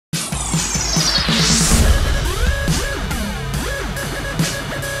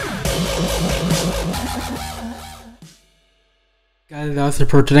Guys, that's the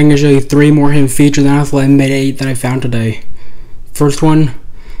pro. Today I'm going to show you 3 more hidden features in iOS 11 Beta 8 that I found today. First one,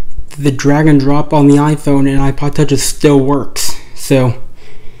 the drag and drop on the iPhone and iPod Touch still works. So,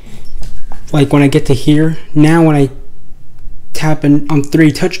 like when I get to here, now when I tap on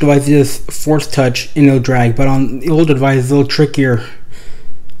 3 touch devices, force touch and it'll drag. But on the older devices, it's a little trickier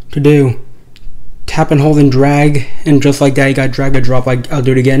to do. Tap and hold and drag, and just like that, you got drag and drop. Like, I'll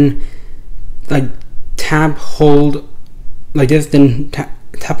do it again. Like, tap, hold, like this, then tap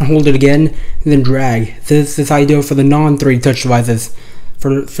and hold it again, and then drag. This is how you do it for the non-3 touch devices.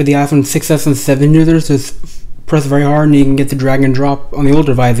 For the iPhone 6s and 7 users, just press very hard and you can get the drag and drop on the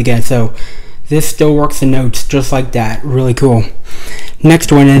older device again. So this still works in Notes just like that. Really cool.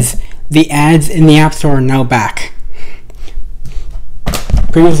 Next one is the ads in the App Store are now back.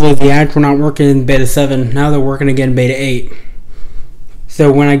 Previously the ads were not working in Beta 7, now they're working again in Beta 8. So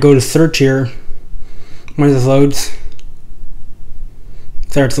when I go to search here, when this loads,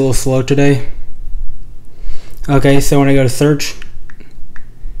 sorry, it's a little slow today. Okay, so when I go to search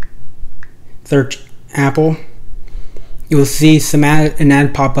Apple, you'll see an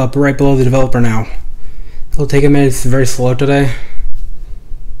ad pop up right below the developer now. It'll take a minute, it's very slow today.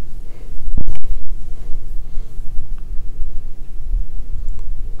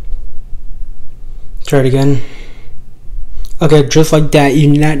 Try it again. Okay, just like that,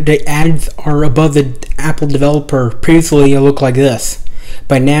 the ads are above the Apple developer. Previously it looked like this,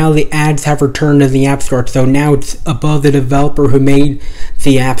 but now the ads have returned to the App Store, so now it's above the developer who made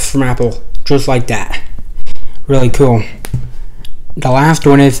the apps from Apple, just like that. Really cool. The last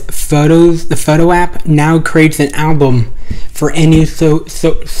one is Photos. The Photo app now creates an album for any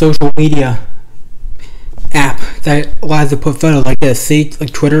social media app that allows to put photos like this. See,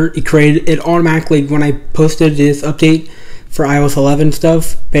 like Twitter, it created it automatically when I posted this update for iOS 11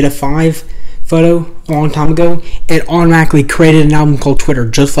 stuff, Beta 5 photo a long time ago. It automatically created an album called Twitter,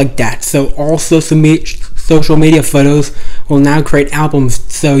 just like that. So all social media photos will now create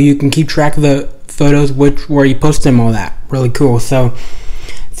albums, so you can keep track of the photos, where you post them, all that. Really cool. So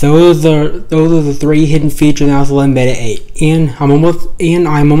those are the 3 hidden features in iOS 11 Beta 8, and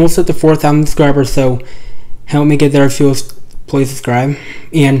I'm almost at the 4,000 subscribers. So help me get there if you please subscribe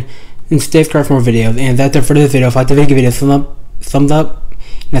and stay subscribed for more videos. And that's it for this video. If you like the video, thumbs up.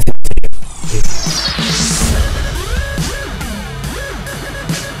 And that's it.